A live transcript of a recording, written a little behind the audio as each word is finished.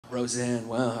Roseanne,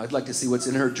 wow, I'd like to see what's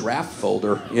in her draft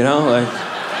folder, you know? Like...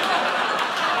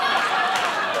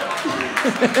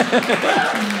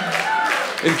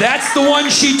 If that's the one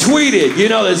she tweeted, you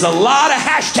know, there's a lot of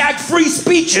hashtag free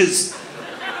speeches.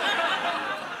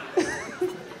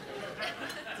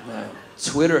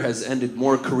 Twitter has ended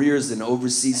more careers than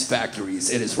overseas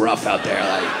factories. It is rough out there.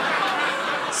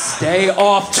 Like, stay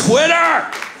off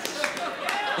Twitter!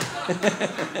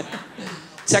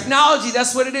 Technology,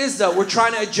 that's what it is, though. We're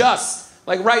trying to adjust.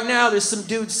 Like right now, there's some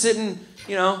dude sitting,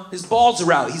 you know, his balls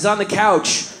are out. He's on the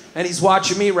couch, and he's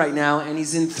watching me right now, and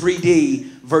he's in 3D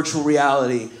virtual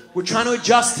reality. We're trying to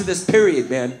adjust to this period,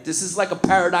 man. This is like a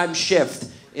paradigm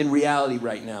shift in reality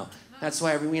right now. That's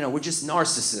why we're just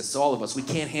narcissists, all of us. We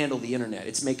can't handle the internet.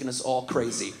 It's making us all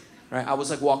crazy, right? I was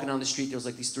like walking down the street. There was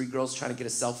like these 3 girls trying to get a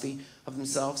selfie of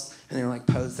themselves, and they were like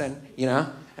posing, you know?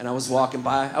 And I was walking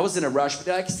by. I was in a rush, but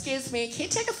they're like, "Excuse me, can you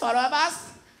take a photo of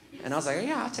us?" And I was like,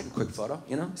 "Yeah, I'll take a quick photo,"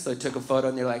 you know? So I took a photo,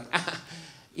 and they're like,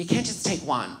 "You can't just take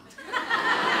one.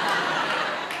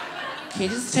 Can you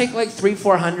just take like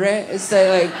 300-400? It's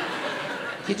like,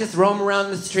 can you just roam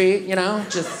around the street, you know?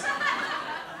 Just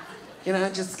kind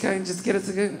of just get us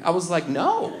a good..." I was like,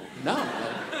 no.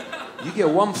 You get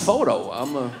one photo.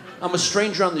 I'm a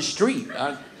stranger on the street.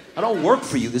 I don't work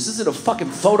for you. This isn't a fucking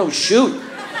photo shoot.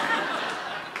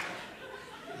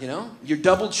 You know? Your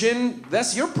double chin,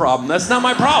 that's your problem. That's not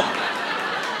my problem.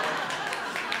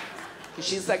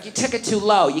 She's like, "You took it too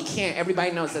low. You can't.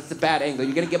 Everybody knows that's a bad angle.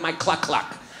 You're gonna get my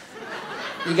cluck.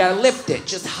 You gotta lift it,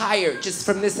 just higher, just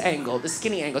from this angle, the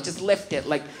skinny angle, just lift it.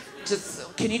 Like,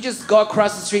 can you just go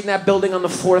across the street in that building on the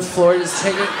 4th floor, just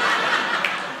take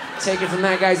it from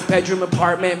that guy's bedroom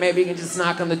apartment. Maybe you can just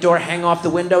knock on the door, hang off the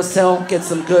windowsill, get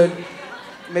some good,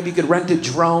 maybe you could rent a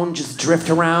drone, just drift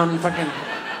around, fucking."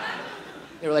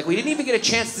 They were like, "We didn't even get a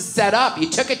chance to set up. You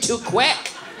took it too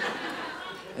quick."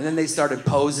 And then they started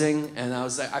posing, and I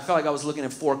felt like I was looking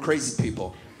at 4 crazy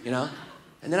people, you know?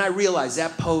 And then I realized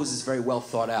that pose is very well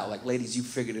thought out. Like, ladies, you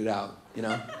figured it out, you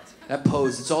know? That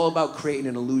pose, it's all about creating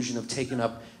an illusion of taking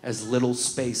up as little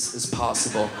space as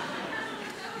possible.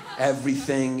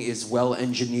 Everything is well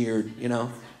engineered, you know?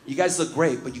 You guys look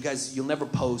great, but you'll never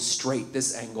pose straight,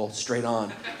 this angle, straight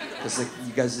on. Because like,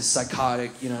 you guys are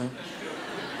psychotic, you know?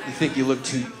 You think you look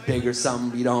too big or something,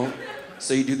 but you don't.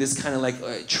 So you do this kind of like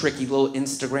tricky little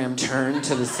Instagram turn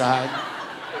to the side,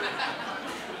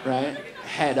 right?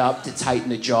 Head up to tighten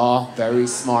the jaw, very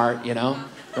smart, you know?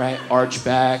 Right? Arch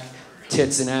back,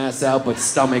 tits and ass out, but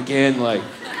stomach in, like...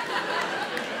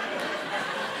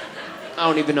 I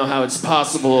don't even know how it's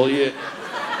possible. You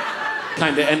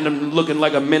kind of end up looking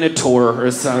like a minotaur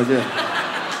or something.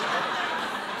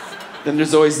 Then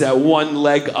there's always that one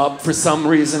leg up for some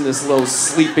reason, this little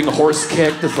sleeping horse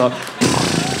kick, this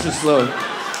little...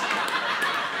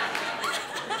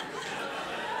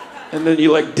 And then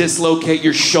you like dislocate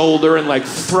your shoulder and like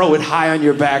throw it high on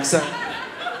your backside.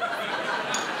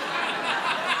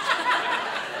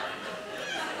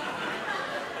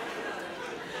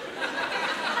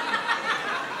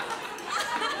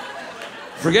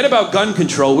 Forget about gun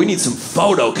control, we need some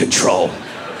photo control.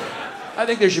 I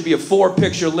think there should be a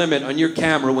 4-picture limit on your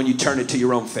camera when you turn it to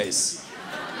your own face.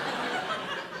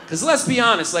 Because let's be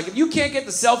honest, like if you can't get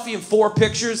the selfie in 4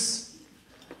 pictures,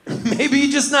 maybe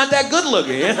you're just not that good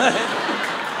looking.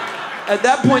 At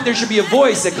that point, there should be a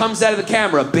voice that comes out of the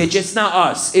camera. "Bitch, it's not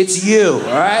us, it's you, all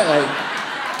right? Like,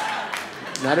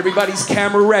 not everybody's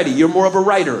camera ready. You're more of a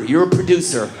writer, you're a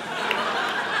producer.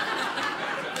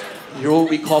 You're what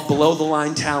we call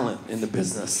below-the-line talent in the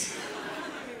business.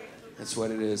 That's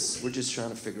what it is. We're just trying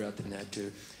to figure out the net,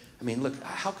 dude. I mean, look,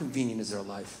 how convenient is our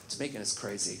life? It's making us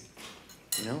crazy,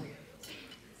 you know?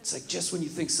 It's like just when you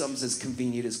think something's as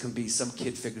convenient as can be, some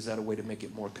kid figures out a way to make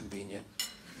it more convenient.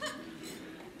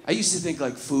 I used to think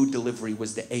like food delivery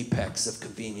was the apex of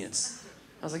convenience.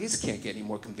 I was like, this can't get any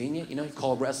more convenient. You know, you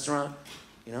call a restaurant,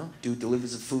 you know, dude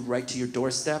delivers the food right to your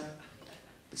doorstep.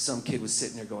 But some kid was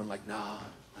sitting there going like, nah,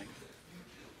 like,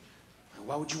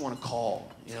 why would you want to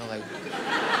call? You know, like...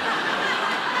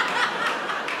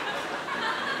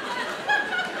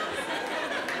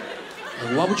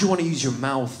 Like, why would you want to use your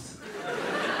mouth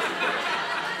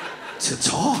to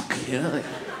talk, you know? Like,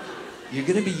 you're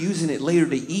gonna be using it later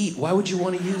to eat. Why would you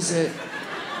want to use it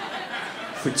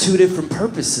for 2 different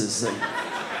purposes? Like,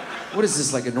 what is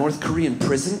this, like a North Korean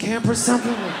prison camp or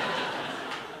something? Like,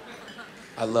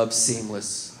 I love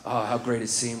Seamless. Oh, how great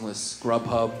is Seamless?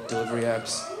 Grubhub, delivery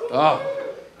apps. Oh,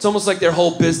 it's almost like their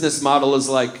whole business model is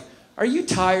like, are you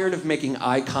tired of making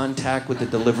eye contact with the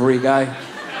delivery guy?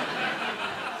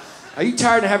 Are you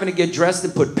tired of having to get dressed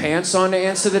and put pants on to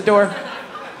answer the door?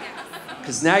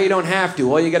 Because now you don't have to.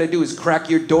 All you gotta do is crack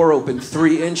your door open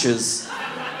 3 inches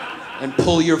and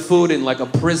pull your food in like a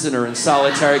prisoner in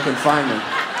solitary confinement.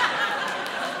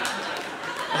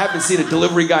 I haven't seen a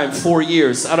delivery guy in 4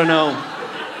 years. I don't know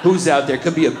who's out there.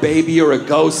 Could be a baby or a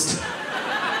ghost.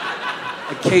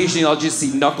 Occasionally I'll just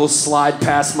see knuckles slide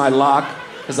past my lock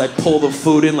as I pull the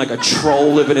food in like a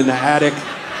troll living in the attic.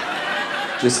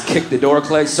 Just kick the door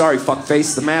closed. Sorry,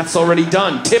 fuckface, the math's already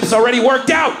done. Tip's already worked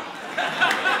out.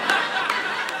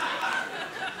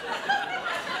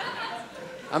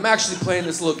 I'm actually playing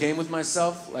this little game with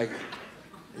myself. Like,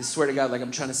 I swear to God, like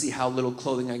I'm trying to see how little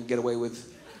clothing I can get away with.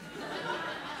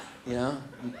 You know,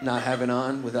 not having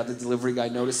on without the delivery guy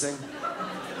noticing.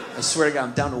 I swear to God,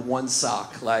 I'm down to 1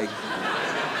 sock, like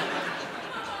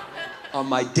on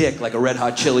my dick, like a Red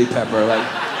Hot Chili Pepper. Like,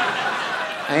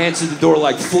 I answered the door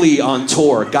like Flea on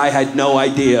tour. Guy had no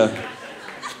idea.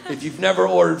 If you've never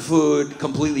ordered food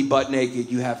completely butt naked,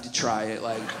 you have to try it.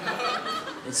 Like,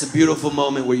 it's a beautiful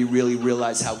moment where you really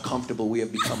realize how comfortable we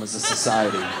have become as a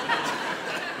society.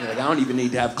 You're like, I don't even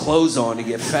need to have clothes on to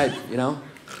get fed, you know?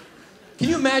 Can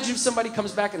you imagine if somebody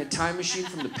comes back in a time machine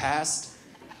from the past?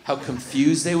 How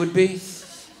confused they would be,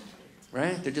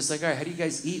 right? They're just like, all right, how do you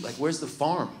guys eat? Like, where's the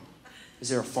farm? Is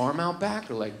there a farm out back?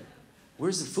 Or like,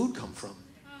 where's the food come from?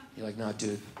 You're like, nah,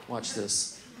 dude, watch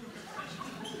this.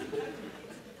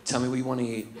 Tell me what you want to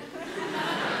eat.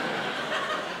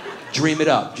 Dream it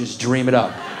up, just dream it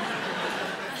up.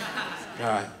 All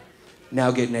right,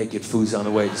 now get naked, food's on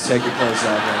the way. Just take your clothes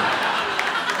off, man.